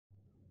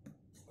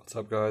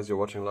What's up guys, you're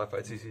watching Life by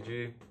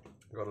TCG.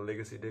 I've got a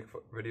legacy deck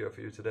video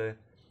for you today.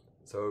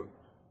 So,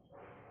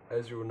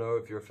 as you will know,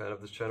 if you're a fan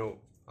of this channel,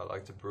 I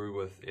like to brew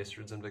with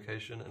Estrid's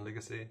Invocation and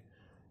Legacy.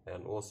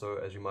 And also,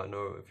 as you might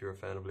know, if you're a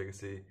fan of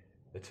Legacy,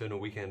 Eternal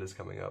Weekend is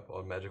coming up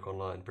on Magic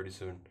Online pretty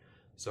soon.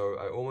 So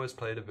I almost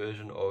played a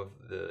version of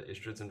the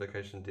Estrid's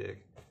Invocation deck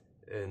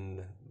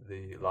in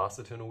the last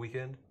Eternal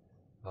Weekend.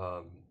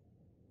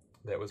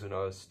 That was when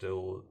I was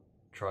still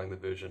trying the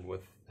version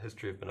with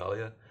History of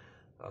Benalia.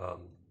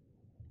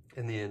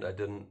 In the end, I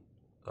didn't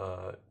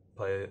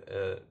play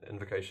an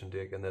Invocation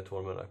deck in that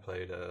tournament. I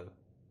played a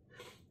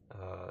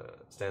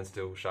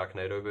Standstill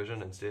Sharknado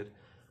version instead.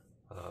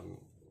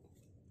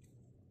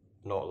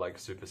 Not like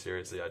super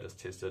seriously, I just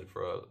tested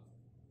for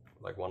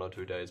like 1 or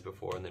 2 days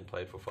before and then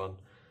played for fun.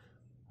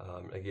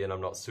 Again,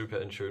 I'm not super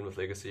in tune with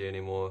Legacy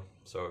anymore,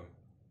 so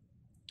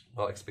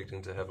not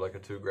expecting to have like a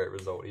too great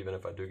result even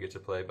if I do get to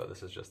play, but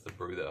this is just the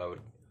brew that I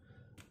would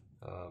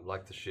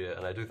like to share.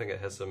 And I do think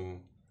it has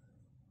some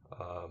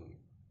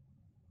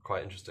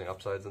quite interesting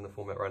upsides in the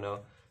format right now.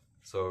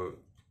 So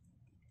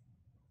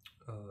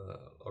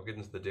I'll get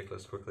into the deck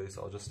list quickly,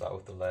 so I'll just start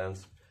with the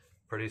lands.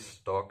 Pretty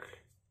stock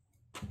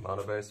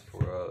mana base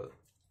for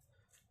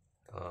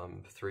a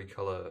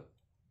 3-color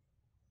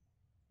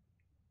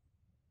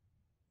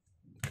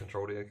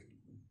control deck,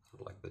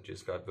 like the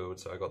Jeskai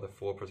build. So I got the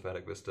 4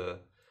 Prismatic Vista,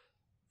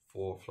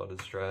 4 Flooded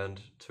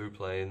Strand, 2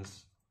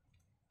 Plains,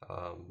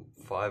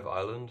 5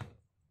 Island.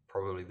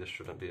 Probably this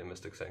shouldn't be a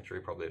Mystic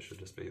Sanctuary, probably it should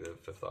just be the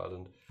 5th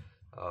Island.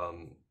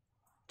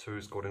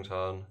 2 Scalding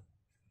Tarn,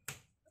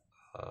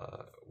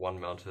 1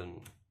 Mountain,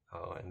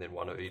 and then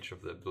 1 of each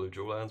of the blue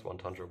jewel lands, 1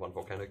 Tundra, 1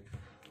 Volcanic.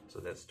 So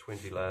that's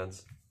 20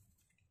 lands.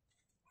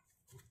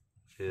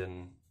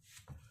 Then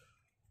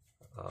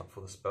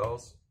for the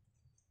spells,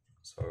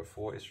 so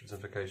 4 Estrid's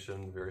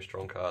Invocation, very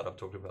strong card, I've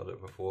talked about it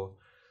before.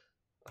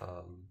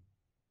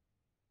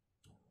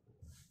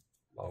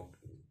 I'll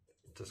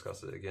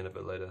discuss it again a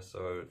bit later.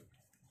 So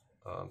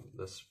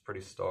this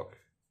pretty stock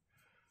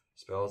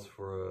spells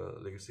for a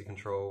legacy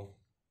control.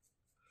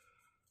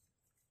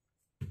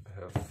 I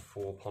have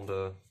 4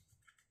 Ponder,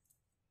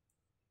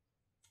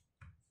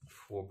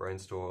 4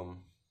 Brainstorm,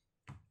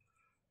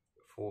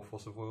 4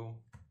 Force of Will,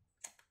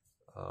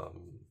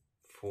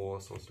 4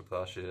 Swords to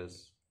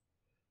Plowshares,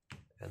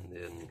 and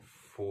then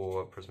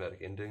 4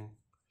 Prismatic Ending.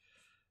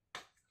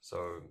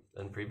 So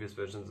in previous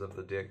versions of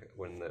the deck,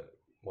 when the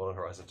Modern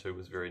Horizon 2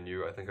 was very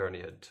new, I think I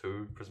only had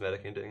 2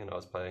 Prismatic Ending, and I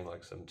was playing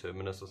like some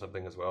Terminus or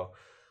something as well.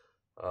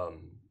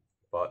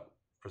 But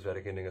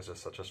Prismatic Ending is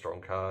just such a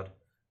strong card.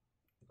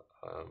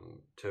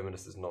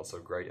 Terminus is not so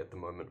great at the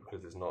moment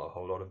because there's not a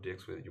whole lot of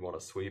decks where you want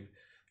to sweep.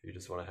 You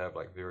just want to have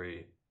like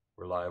very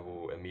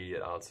reliable,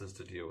 immediate answers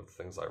to deal with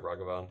things like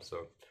Ragavan.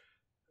 So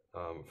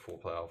 4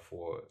 Plow,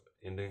 4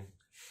 Ending.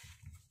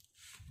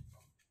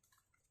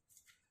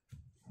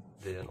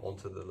 Then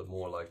onto the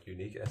more like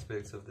unique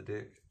aspects of the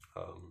deck.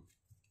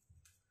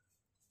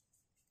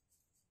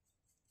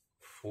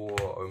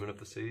 4 Omen of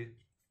the Sea.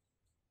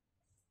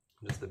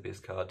 Just the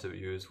best card to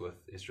use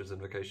with Estrid's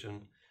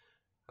Invocation.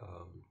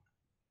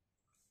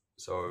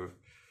 So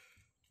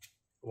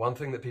one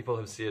thing that people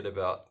have said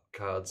about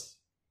cards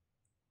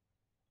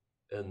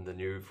in the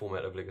new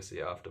format of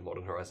Legacy after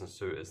Modern Horizons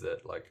 2 is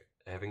that like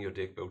having your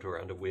deck built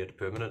around a weird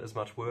permanent is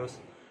much worse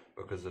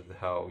because of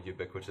how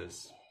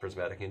ubiquitous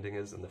Prismatic Ending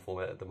is in the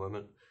format at the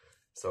moment.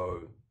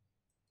 So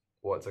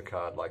what's a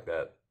card like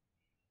that?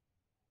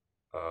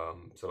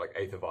 So like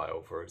Aether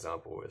Vial, for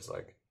example, is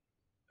like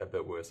a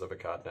bit worse of a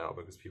card now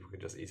because people can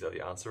just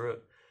easily answer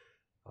it.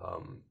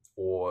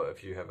 Or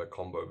if you have a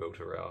combo built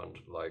around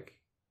like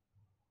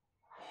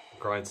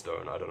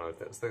Grindstone, I don't know if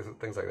that's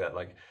things like that,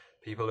 like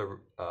people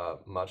are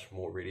much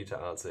more ready to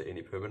answer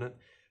any permanent,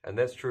 and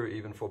that's true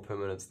even for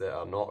permanents that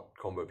are not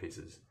combo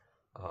pieces.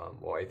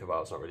 Or Aether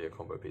Vial is not really a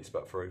combo piece,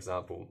 but for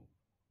example,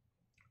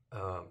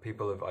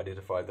 people have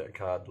identified that a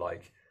card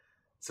like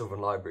Sylvan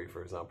Library,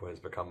 for example, has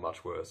become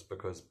much worse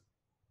because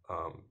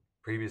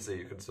previously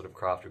you could sort of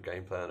craft your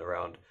game plan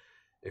around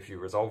if you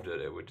resolved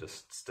it, it would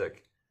just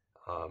stick,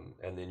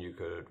 and then you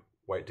could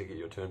wait to get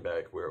your turn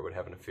back where it would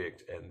have an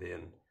effect, and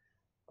then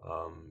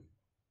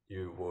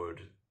you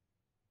would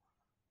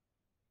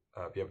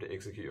be able to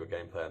execute your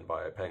game plan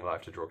by paying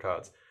life to draw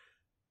cards.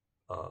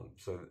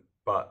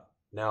 But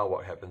now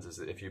what happens is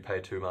that if you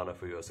pay 2 mana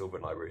for your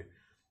Sylvan Library,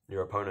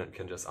 your opponent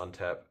can just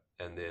untap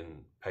and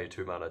then pay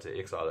 2 mana to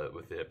exile it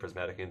with their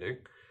Prismatic Ending.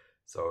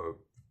 So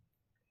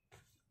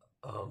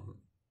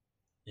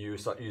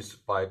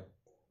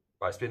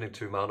by spending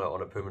 2 mana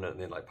on a permanent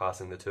and then like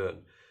passing the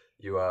turn,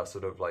 you are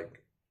sort of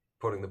like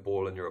putting the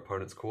ball in your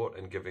opponent's court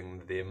and giving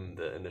them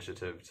the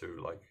initiative to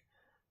like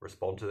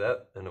respond to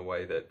that in a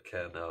way that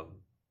can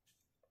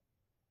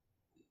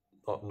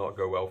not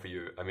go well for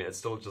you. I mean, it's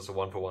still just a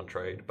 1-for-1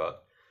 trade,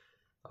 but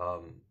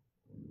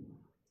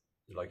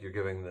like you're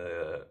giving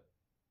the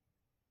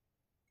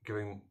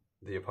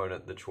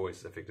opponent the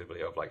choice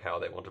effectively of like how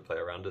they want to play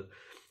around it.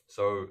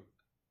 So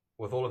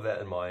with all of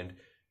that in mind,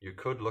 you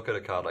could look at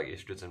a card like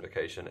Estrid's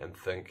Invocation and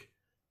think,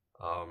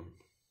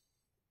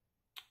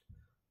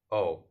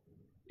 oh,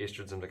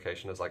 Estrid's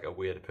Invocation is like a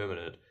weird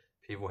permanent,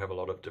 people have a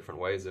lot of different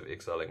ways of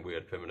exiling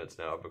weird permanents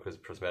now because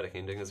Prismatic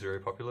Ending is very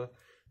popular.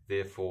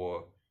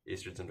 Therefore,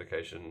 Estrid's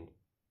Invocation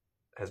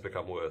has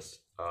become worse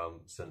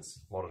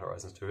since Modern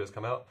Horizons 2 has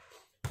come out.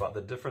 But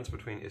the difference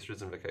between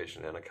Estrid's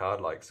Invocation and a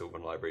card like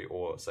Sylvan Library,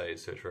 or say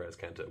Search for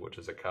Azcanta, which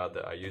is a card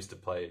that I used to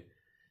play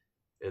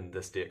in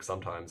this deck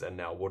sometimes and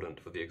now wouldn't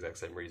for the exact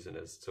same reason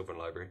as Sylvan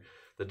Library.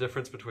 The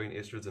difference between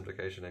Estrid's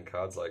Invocation and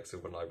cards like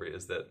Sylvan Library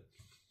is that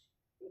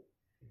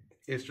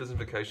Estrid's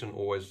Invocation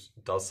always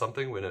does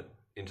something when it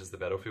enters the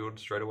battlefield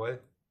straight away.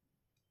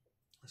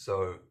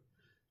 So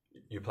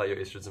you play your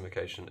Estrid's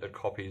Invocation, it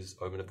copies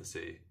Omen of the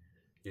Sea,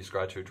 you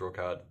scry 2, draw a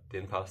card,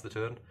 then pass the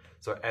turn.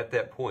 So at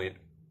that point,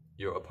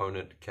 your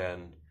opponent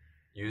can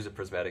use a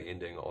Prismatic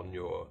Ending on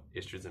your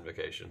Estrid's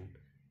Invocation.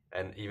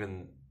 And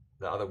even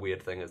the other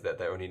weird thing is that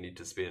they only need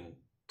to spend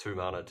 2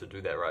 mana to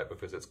do that, right?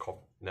 Because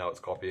now it's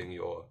copying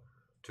your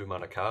 2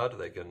 mana card.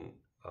 They can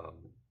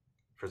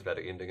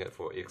Prismatic Ending it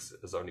for X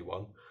is only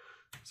 1.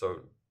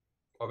 So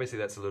obviously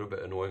that's a little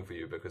bit annoying for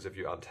you because if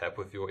you untap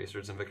with your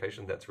Estrid's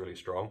Invocation, that's really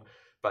strong.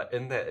 But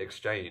in that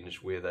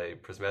exchange where they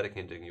Prismatic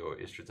Ending your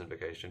Estrid's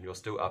Invocation, you're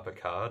still up a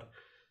card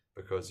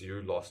because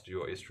you lost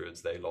your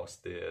Estrids, they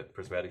lost their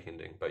Prismatic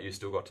Ending, but you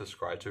still got to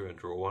scry 2 and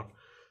draw 1.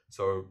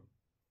 So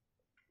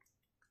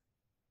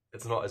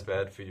it's not as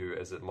bad for you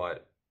as it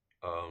might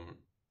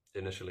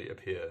initially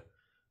appear.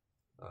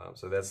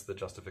 So that's the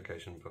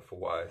justification for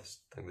why I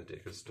think the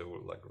deck is still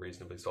like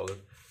reasonably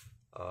solid.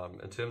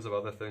 In terms of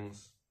other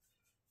things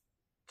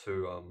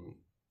to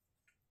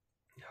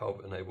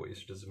help enable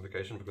Estrid's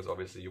Invocation, because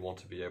obviously you want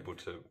to be able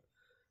to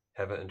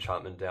have an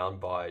enchantment down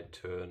by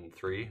turn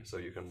 3, so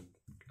you can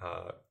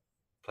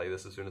play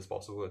this as soon as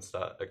possible and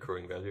start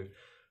accruing value.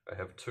 I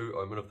have 2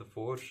 Omen of the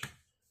Forge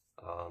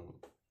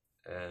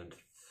and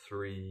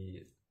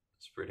 3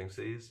 Spreading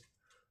Seas.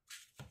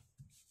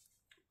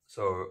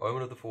 So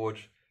Omen of the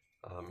Forge,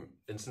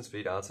 instant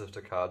speed answers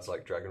to cards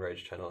like Dragon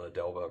Rage, Channeler,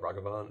 Delver,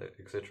 Ragavan,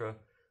 etc.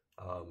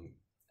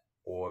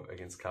 Or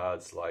against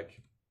cards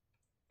like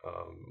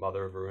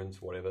Mother of Ruins,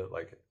 whatever,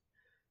 like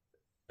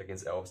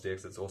against Elves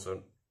decks, it's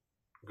also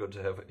good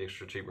to have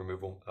extra cheap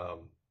removal.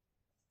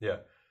 Yeah,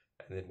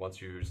 and then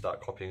once you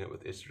start copying it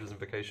with Estrid's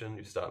Invocation,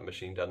 you start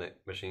machine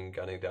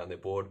gunning down their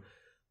board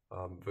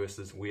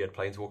versus weird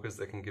Planeswalkers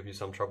that can give you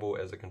some trouble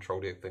as a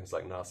control deck. Things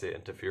like Narset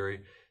and Teferi,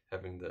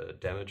 having the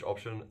damage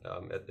option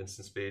at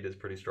instant speed is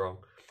pretty strong.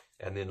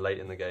 And then late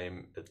in the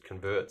game, it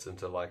converts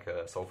into like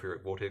a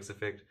Sulfuric Vortex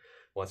effect.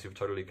 Once you've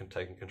totally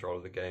taken control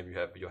of the game, you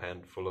have your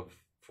hand full of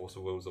Force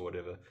of Wills or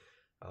whatever,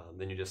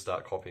 then you just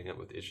start copying it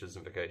with Estrid's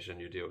Invocation.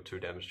 You deal 2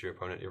 damage to your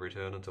opponent every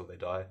turn until they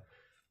die.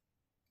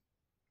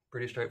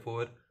 Pretty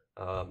straightforward.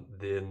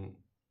 Then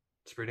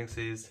Spreading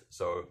Seas.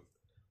 So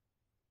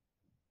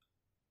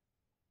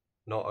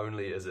not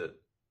only is it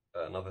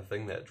another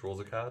thing that draws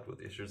a card with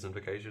Estrid's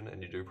Invocation,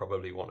 and you do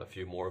probably want a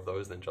few more of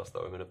those than just the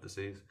Omen of the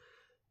Seas,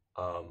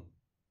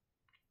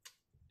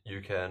 you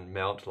can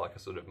mount like a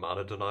sort of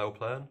mana denial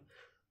plan,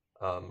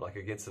 like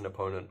against an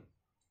opponent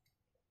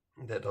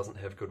that doesn't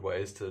have good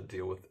ways to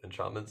deal with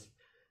enchantments.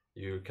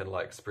 You can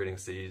like Spreading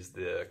Seas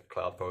their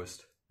Cloud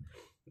Post,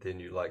 then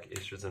you like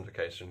Estrid's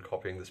Invocation,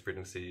 copying the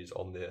Spreading Seas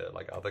on their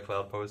like other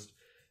Cloud Post,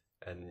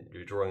 and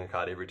you're drawing a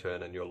card every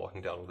turn and you're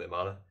locking down all their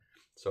mana.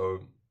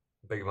 So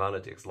big mana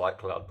decks like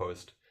Cloud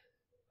Post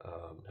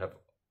have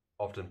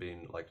often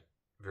been like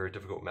very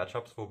difficult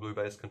matchups for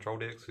blue-based control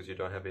decks because you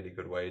don't have any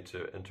good way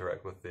to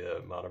interact with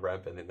their mana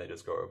ramp, and then they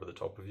just go over the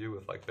top of you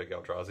with like big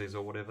Eldrazi's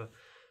or whatever.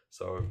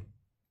 So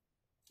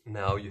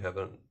now you have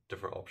a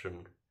different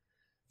option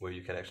where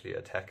you can actually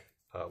attack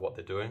what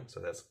they're doing,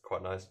 so that's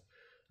quite nice.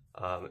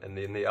 And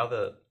then the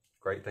other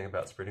great thing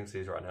about Spreading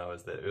Seas right now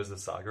is that Urza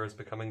Saga is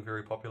becoming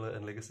very popular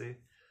in Legacy.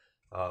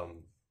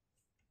 And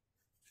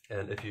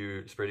if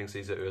you Spreading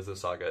Seas at Urza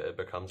Saga, it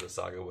becomes a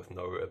saga with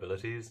no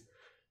abilities.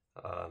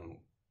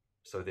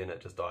 So then it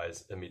just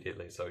dies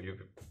immediately. So you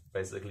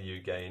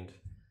gained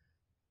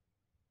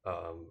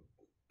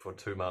for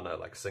 2 mana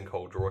like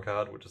Sinkhole draw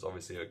card, which is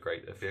obviously a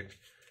great effect.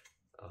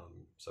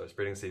 So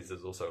Spreading Seas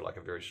is also like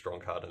a very strong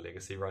card in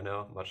Legacy right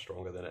now, much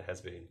stronger than it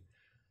has been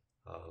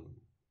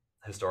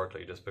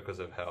historically, just because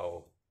of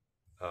how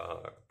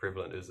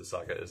prevalent Urza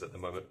Saga is at the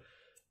moment.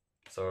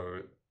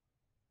 So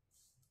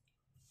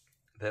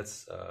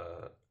that's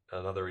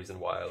another reason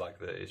why I like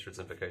the Estrid's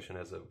Invocation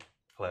as a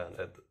plan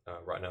at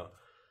right now.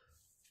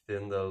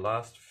 Then the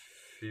last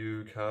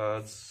few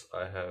cards,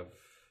 I have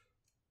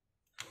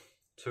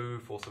 2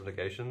 Force of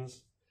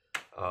Negations.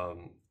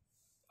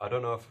 I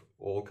don't know if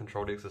all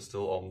control decks are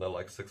still on the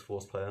like 6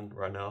 Force plan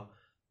right now,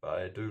 but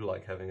I do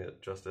like having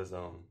it just as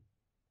a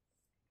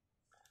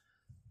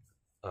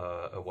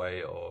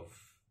way of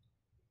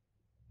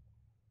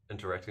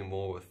interacting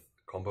more with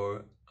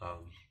combo.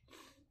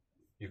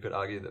 You could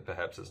argue that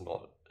perhaps it's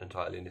not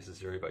entirely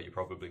necessary, but you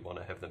probably want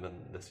to have them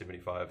in the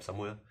 75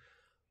 somewhere.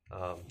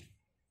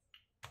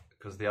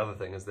 Because the other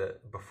thing is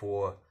that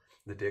before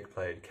the deck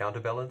played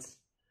Counterbalance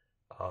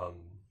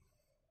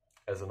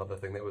as another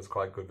thing that was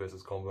quite good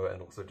versus combo,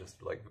 and also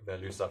just like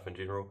value stuff in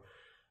general.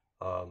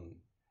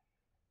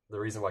 the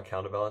reason why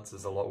Counterbalance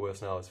is a lot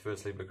worse now is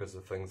firstly because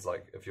of things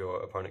like if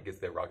your opponent gets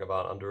their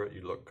Rugabart under it,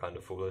 you look kind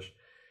of foolish.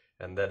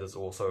 And that is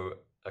also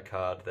a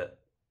card that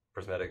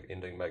Prismatic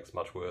Ending makes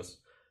much worse.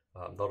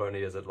 Not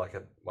only is it like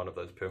one of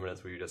those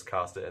permanents where you just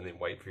cast it and then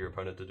wait for your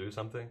opponent to do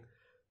something,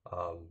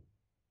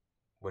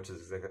 which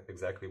is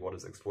exactly what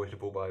is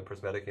exploitable by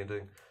Prismatic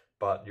Ending,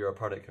 but your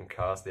opponent can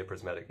cast their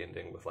Prismatic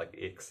Ending with like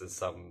X as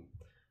some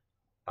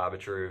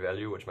arbitrary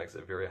value, which makes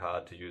it very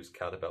hard to use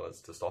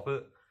Counterbalance to stop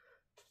it.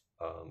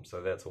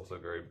 So that's also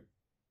very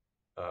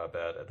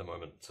bad at the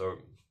moment. So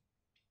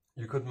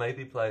you could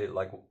maybe play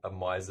like a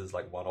Miser's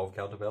like one-off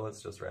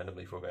Counterbalance just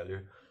randomly for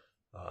value.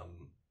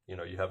 You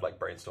know, you have like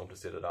Brainstorm to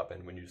set it up,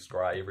 and when you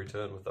scry every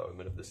turn with the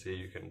Omen of the Sea,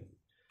 you can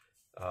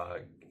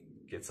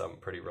get some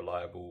pretty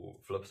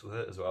reliable flips with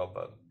it as well.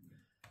 But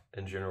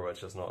in general,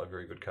 it's just not a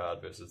very good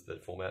card versus the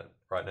format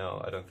right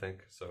now, I don't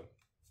think. So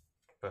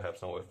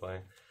perhaps not worth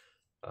playing.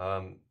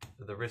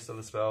 The rest of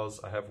the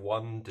spells, I have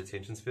one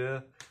Detention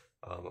Sphere.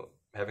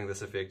 Having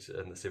this effect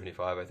in the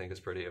 75 I think is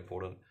pretty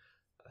important,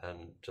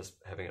 and just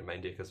having it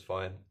main deck is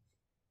fine.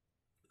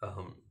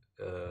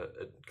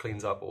 It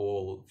cleans up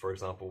all, for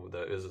example,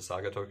 the Urza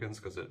Saga tokens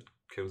because it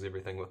kills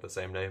everything with the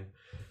same name,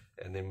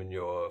 and then when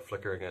you're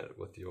flickering it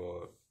with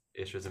your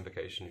Estrid's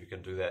Invocation, you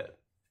can do that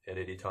at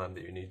any time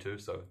that you need to,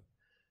 so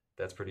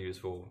that's pretty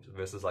useful.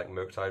 Versus like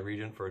Murktide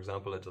Regent, for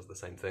example, it does the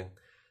same thing.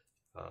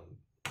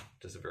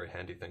 Just a very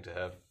handy thing to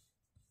have.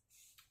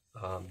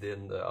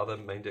 Then the other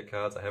main deck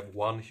cards, I have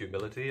one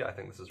Humility. I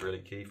think this is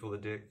really key for the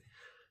deck.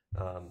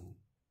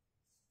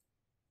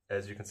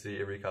 As you can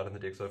see, every card in the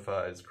deck so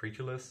far is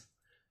creatureless.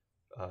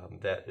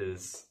 That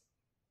is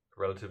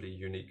a relatively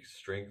unique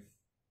strength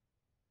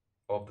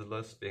of the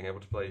list, being able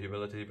to play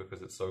Humility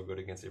because it's so good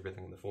against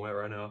everything in the format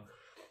right now.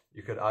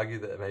 You could argue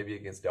that maybe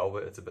against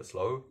Delver it's a bit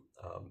slow,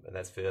 and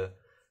that's fair,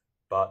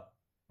 but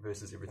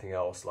versus everything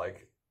else,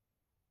 like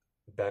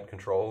bad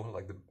control,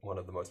 like one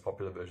of the most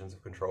popular versions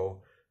of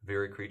control,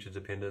 very creature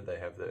dependent. They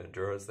have the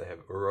Endurance, they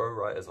have Uro,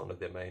 right, as one of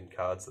their main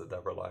cards that they're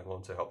relying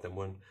on to help them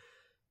win.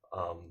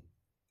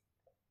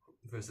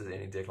 Versus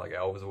any deck like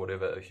Elves or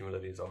whatever,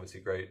 Humility is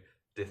obviously great.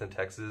 Death and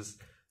Taxes,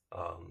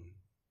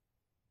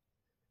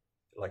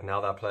 like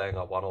now they're playing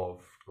a one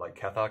of like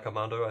Cathar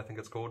Commando, I think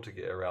it's called, to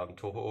get around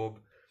Torpor Orb,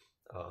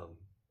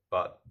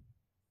 but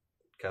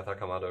Cathar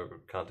Commando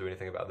can't do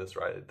anything about this,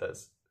 right?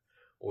 That's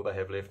all they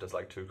have left is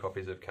like 2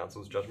 copies of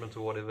Council's Judgment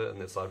or whatever in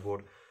their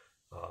sideboard.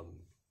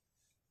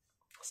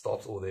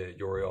 Stops all their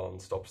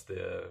Yorion, stops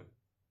their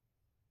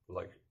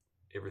like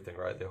everything,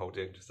 right? Their whole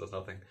deck just does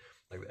nothing.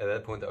 Like at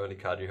that point, the only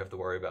card you have to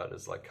worry about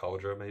is like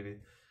Cauldron maybe,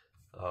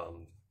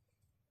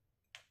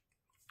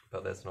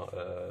 but that's not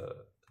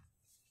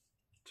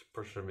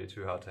shouldn't be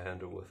too hard to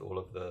handle with all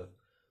of the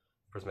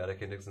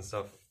Prismatic Endings and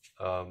stuff.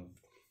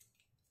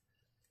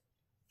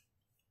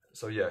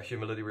 So yeah,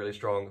 Humility really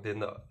strong. Then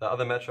the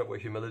other matchup where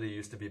Humility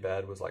used to be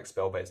bad was like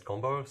spell-based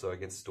combo, so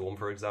against Storm,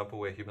 for example,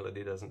 where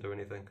Humility doesn't do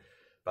anything.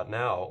 But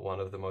now, one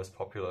of the most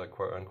popular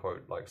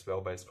quote-unquote like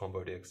spell-based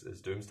combo decks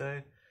is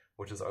Doomsday,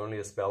 which is only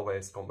a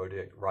spell-based combo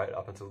deck right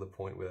up until the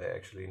point where they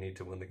actually need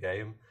to win the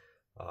game.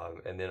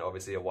 And then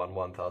obviously a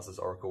 1/1 Thassa's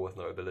Oracle with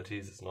no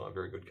abilities is not a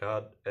very good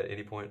card at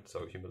any point,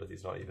 so Humility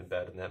is not even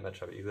bad in that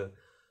matchup either.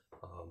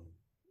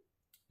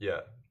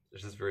 Yeah,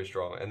 it's just very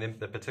strong. And then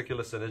the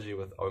particular synergy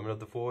with Omen of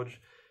the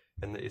Forge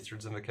and the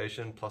Estrid's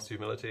Invocation plus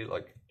Humility,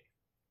 like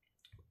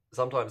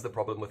sometimes the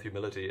problem with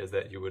Humility is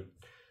that you would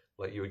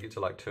get to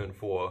like turn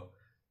 4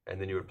 and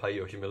then you would play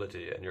your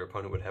Humility and your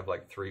opponent would have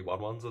like 3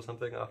 1/1s or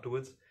something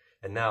afterwards.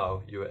 And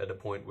now you're at a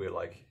point where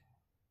like,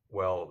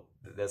 well,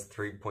 there's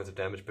 3 points of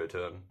damage per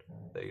turn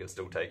that you're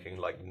still taking.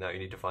 Like now you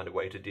need to find a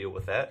way to deal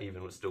with that,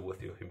 even with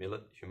your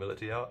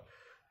humility out.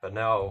 But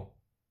now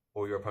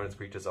all your opponent's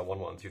creatures are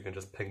 1/1s. You can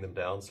just ping them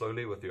down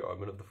slowly with your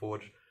Omen of the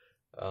Forge,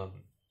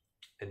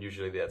 and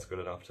usually that's good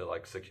enough to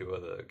like secure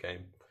the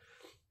game.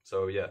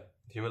 So yeah,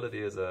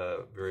 Humility is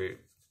a very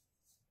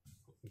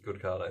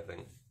good card, I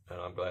think, and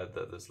I'm glad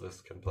that this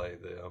list can play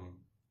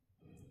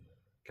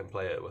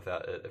it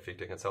without it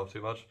affecting itself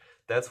too much.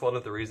 That's one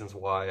of the reasons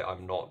why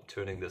I'm not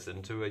turning this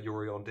into a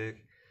Yorion deck,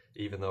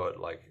 even though it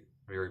like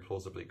very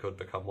plausibly could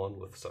become one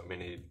with so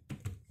many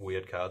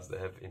weird cards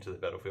that have Enter the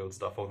Battlefield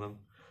stuff on them.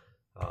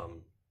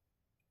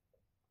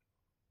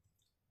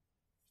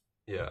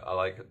 Yeah, I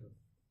like it.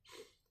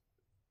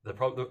 The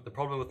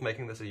problem with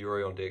making this a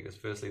Yorion deck is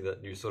firstly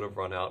that you sort of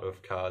run out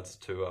of cards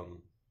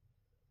to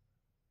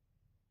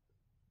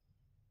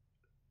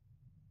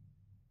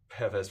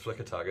have as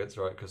flicker targets,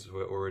 right? Because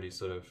we're already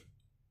sort of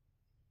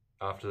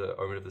after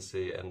Omen of the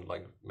Sea, and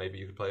like maybe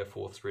you could play a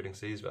 4th Spreading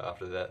Seas, but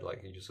after that,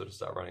 like you just sort of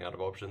start running out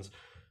of options.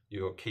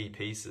 Your key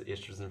piece,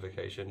 Estrid's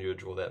Invocation, you would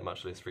draw that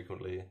much less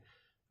frequently.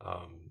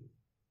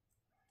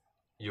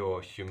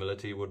 Your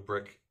Humility would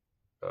brick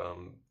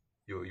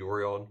your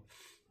Yorion,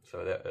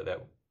 so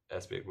that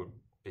aspect would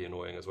be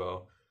annoying as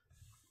well.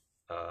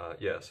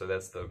 Yeah, so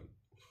that's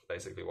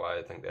basically why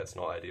I think that's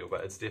not ideal,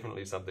 but it's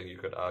definitely something you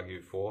could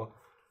argue for.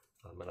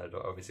 And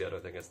obviously I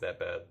don't think it's that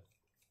bad,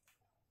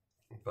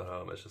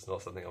 but it's just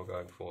not something I'm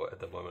going for at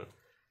the moment.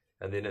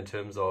 And then in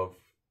terms of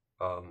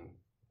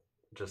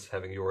just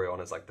having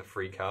Yorion as like the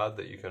free card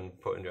that you can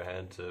put in your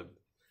hand to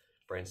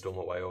brainstorm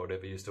away or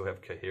whatever. You still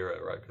have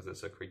Kaheera, right, because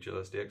it's a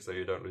creatureless deck, so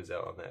you don't lose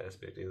out on that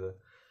aspect either.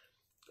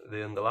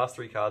 Then the last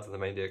 3 cards in the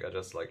main deck are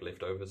just like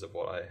leftovers of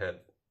what I had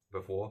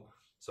before.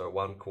 So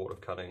 1 Court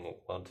of Cunning,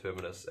 1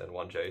 Terminus, and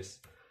 1 Jace.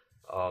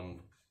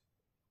 I'm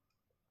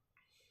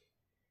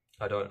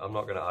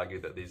not going to argue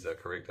that these are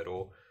correct at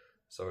all.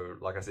 So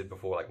like I said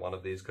before, like one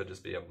of these could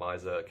just be a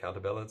Miser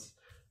counterbalance.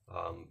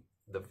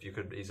 You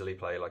could easily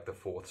play like the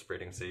 4th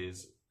Spreading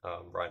Seas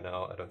right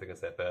now. I don't think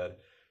it's that bad.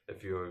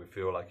 If you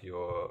feel like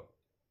you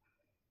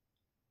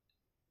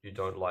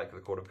don't like the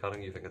Court of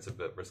Cunning, you think it's a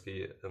bit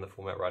risky in the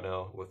format right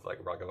now with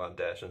like Ragavan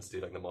Dash and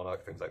stealing the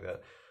Monarch, things like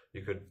that,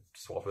 you could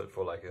swap it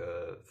for like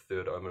a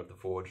 3rd Omen of the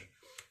Forge,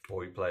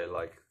 or you play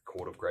like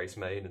Court of Grace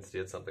main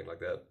instead, something like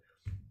that.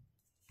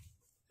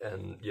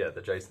 And yeah,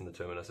 the Jace and the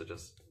Terminus are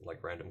just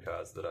like random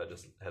cards that I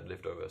just had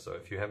left over. So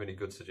if you have any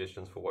good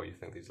suggestions for what you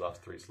think these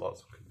last 3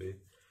 slots could be,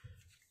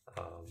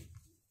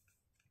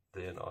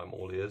 then I'm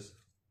all ears.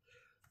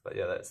 But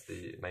yeah, that's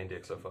the main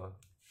deck so far.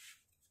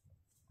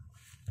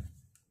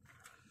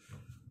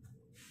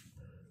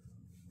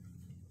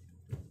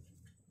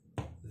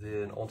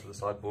 Then onto the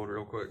sideboard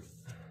real quick.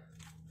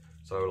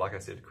 So like I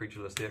said,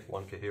 creatureless deck,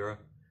 1 Kaheera.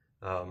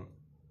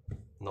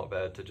 Not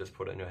bad to just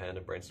put it in your hand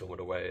and brainstorm it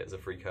away as a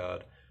free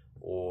card,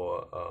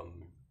 or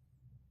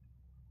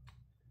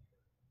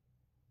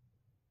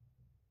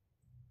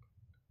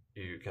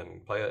you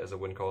can play it as a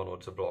win con or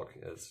to block.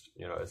 It's,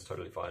 you know, it's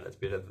totally fine. It's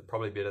better,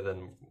 probably better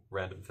than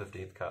random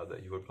 15th card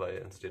that you would play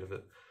instead of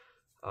it.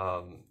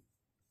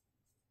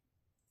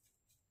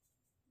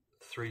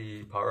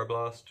 3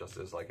 Pyroblast, just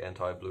as like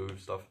anti-blue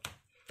stuff.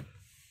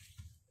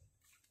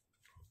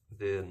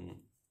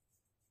 Then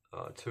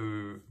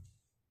 2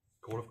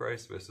 Court of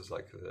Grace versus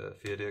like the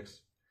Fear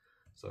decks.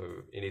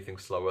 So anything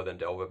slower than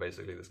Delver,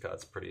 basically this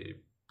card's pretty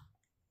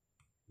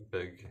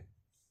big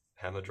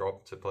hammer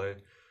drop to play.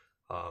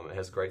 It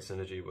has great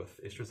synergy with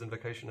Estrid's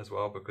Invocation as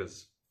well,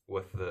 because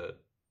with the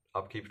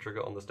upkeep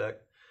trigger on this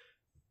deck,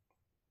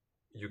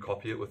 you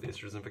copy it with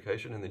Estrid's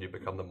Invocation and then you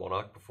become the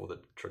Monarch before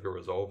the trigger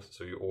resolves,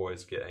 so you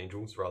always get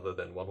angels rather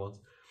than 1/1s.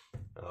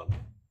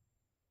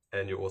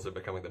 And you're also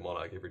becoming the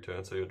Monarch every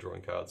turn, so you're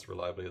drawing cards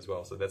reliably as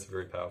well. So that's a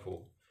very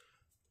powerful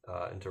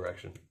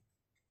interaction.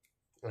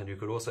 And you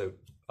could also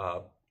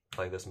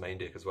play this main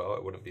deck as well.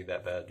 It wouldn't be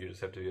that bad. You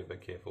just have to be a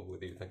bit careful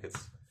whether you think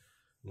it's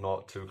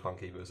not too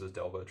clunky versus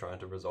Delver trying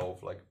to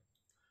resolve like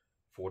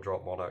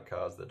 4-drop Monarch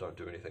cards that don't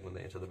do anything when they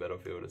enter the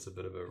battlefield. It's a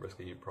bit of a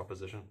risky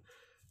proposition.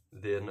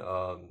 Then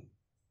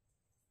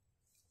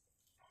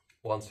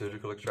 1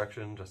 Surgical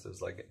Extraction, just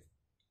as like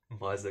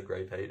Miser,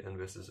 Grey Pate, and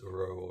versus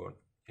Uro, or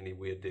any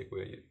weird deck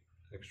where you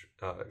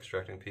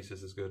extracting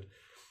pieces is good.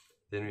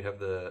 Then we have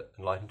the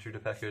Enlightened Tutor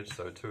package,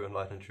 so 2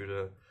 Enlightened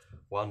Tutor,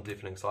 1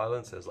 Deafening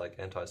Silence as like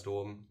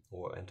anti-storm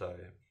or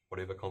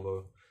anti-whatever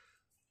combo.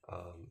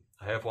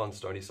 I have 1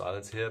 Stony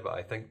Silence here, but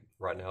I think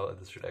right now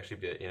this should actually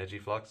be an Energy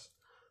Flux.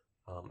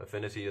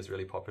 Affinity is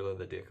really popular,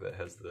 the deck that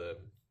has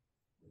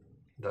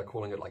they're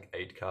calling it like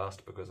 8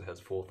 cast because it has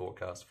 4 Thought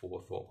Cast,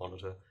 4 Thought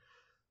Monitor.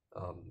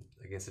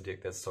 Against a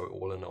deck that's so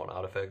all-in on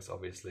artifacts,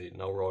 obviously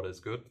Null Rod is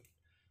good,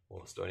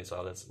 or Stony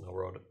Silence, Null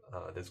Rod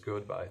is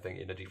good, but I think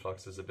Energy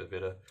Flux is a bit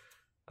better.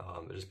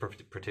 It just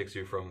protects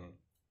you from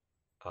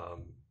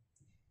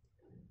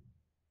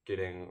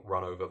getting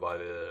run over by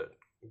the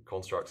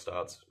construct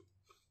starts.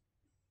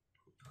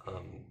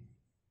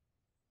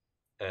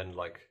 And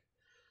like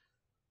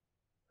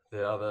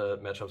the other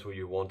matchups where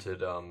you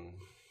wanted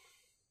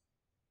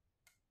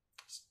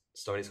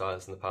Stony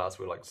Silence in the past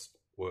were like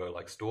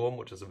Storm,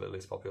 which is a bit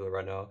less popular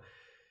right now,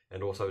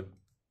 and also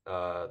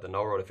the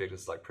Null Rod effect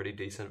is like pretty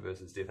decent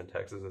versus Death and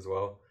Taxes as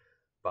well,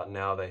 but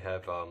now they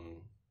have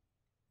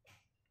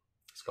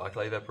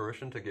Skyclave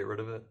Apparition to get rid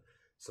of it.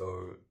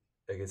 So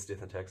against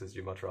Death and Taxes,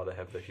 you much rather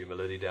have the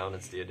Humility down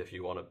instead if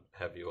you want to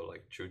have your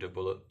like Tutor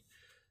bullet.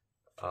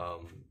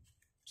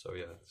 So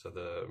yeah, so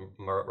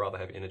rather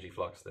have Energy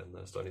Flux than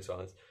the Stony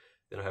Silence.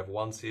 Then I have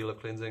 1 Seal of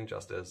Cleansing,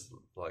 just as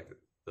like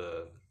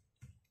the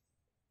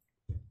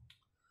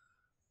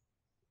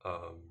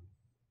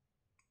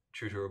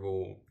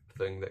tutorable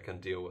thing that can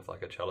deal with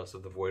like a Chalice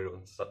of the Void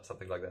or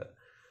something like that.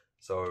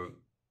 So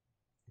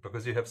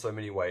because you have so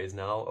many ways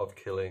now of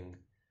killing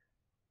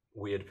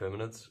weird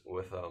permanents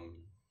with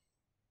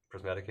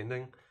Prismatic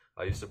Ending,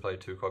 I used to play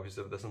 2 copies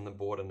of this on the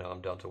board and now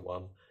I'm down to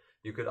 1.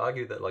 You could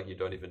argue that like you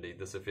don't even need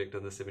this effect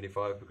in the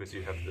 75 because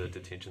you have the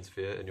Detention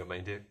Sphere in your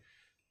main deck,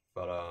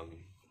 but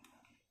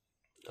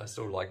I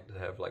still like to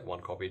have like 1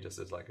 copy just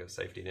as like a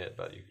safety net,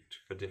 but you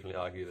could definitely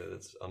argue that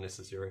it's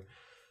unnecessary.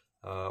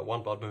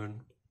 1 Blood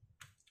Moon,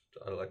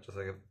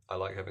 I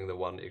like having the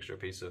 1 extra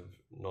piece of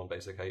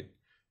non-basic hate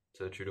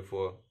to tutor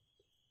for.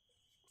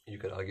 You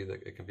could argue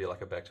that it can be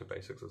like a back to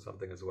basics or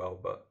something as well,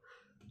 but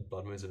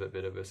Blood Moon's a bit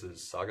better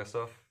versus Saga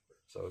stuff,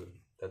 so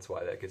that's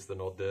why that gets the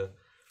nod there.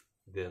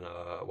 Then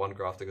 1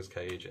 Grafdigger's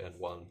Cage and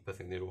 1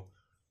 Pithing Needle.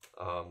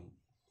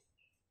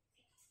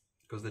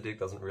 Because the deck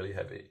doesn't really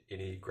have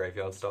any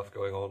graveyard stuff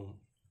going on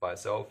by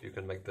itself, you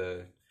can make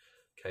the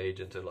cage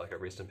into like a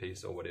rest in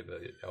peace or whatever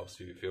else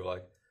you feel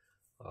like.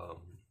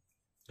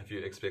 If you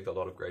expect a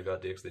lot of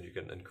graveyard decks, then you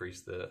can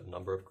increase the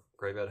number of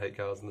graveyard hate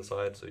cards on the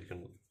side, so you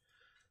can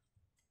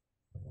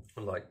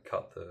like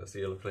cut the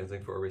Seal of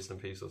Cleansing for a rest in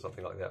peace or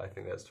something like that. I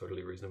think that's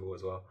totally reasonable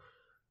as well.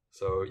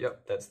 So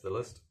yep, that's the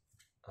list.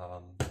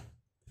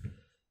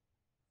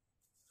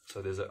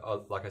 So there's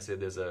like I said,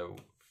 there's a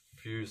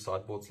few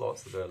sideboard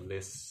slots that are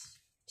less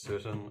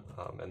certain,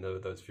 and there are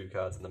those few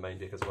cards in the main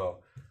deck as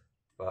well.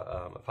 But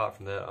apart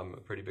from that, I'm a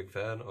pretty big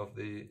fan of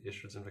the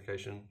Estrid's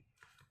Invocation.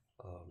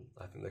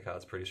 I think the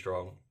card's pretty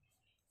strong.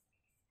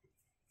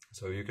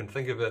 So you can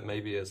think of it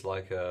maybe as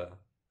like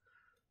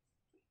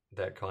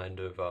that kind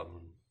of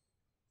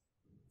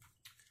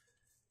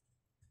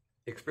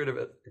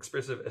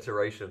expressive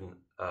iteration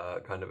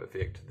kind of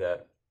effect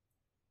that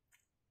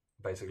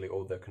basically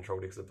all the control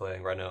decks are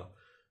playing right now.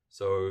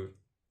 So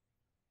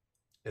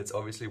it's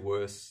obviously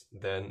worse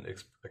than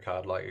a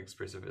card like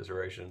Expressive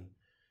Iteration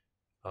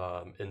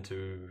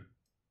into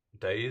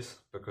Daze,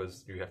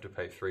 because you have to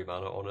pay 3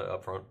 mana on it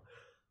up front.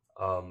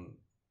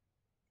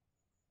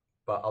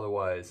 But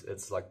otherwise,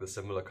 it's like the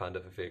similar kind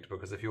of effect,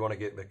 because if you want to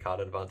get the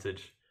card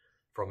advantage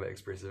from an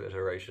Expressive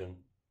Iteration,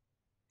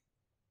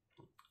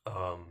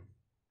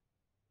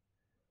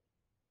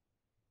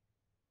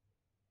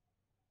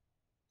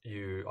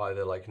 you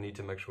either like need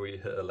to make sure you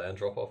hit a land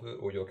drop off it,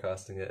 or you're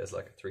casting it as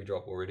like a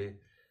 3-drop already.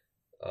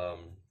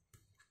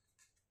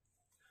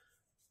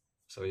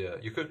 So yeah,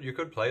 you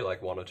could play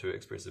like 1 or 2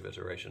 Expressive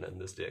Iteration in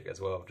this deck as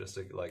well, just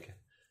to like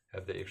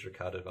have the extra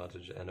card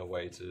advantage and a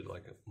way to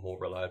like more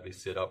reliably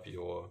set up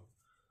your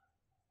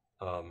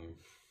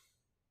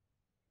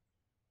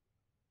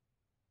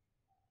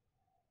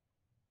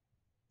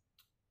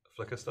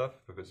flicker stuff,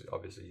 because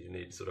obviously you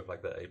need sort of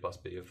like the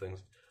A+B of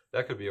things.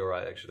 That could be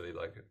alright actually,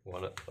 like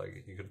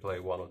you could play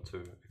 1 or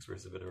 2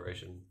 Expressive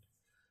Iteration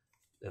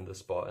in the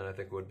spot, and I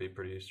think it would be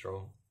pretty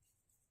strong.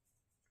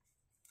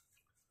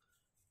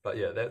 But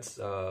yeah, that's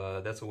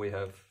all we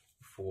have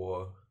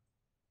for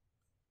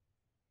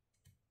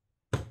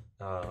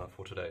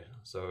today.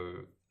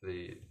 So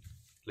the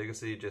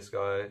Legacy,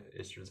 Jeskai,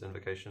 Estrid's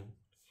Invocation.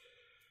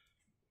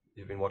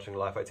 You've been watching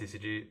Live by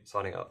TCG,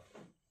 signing out.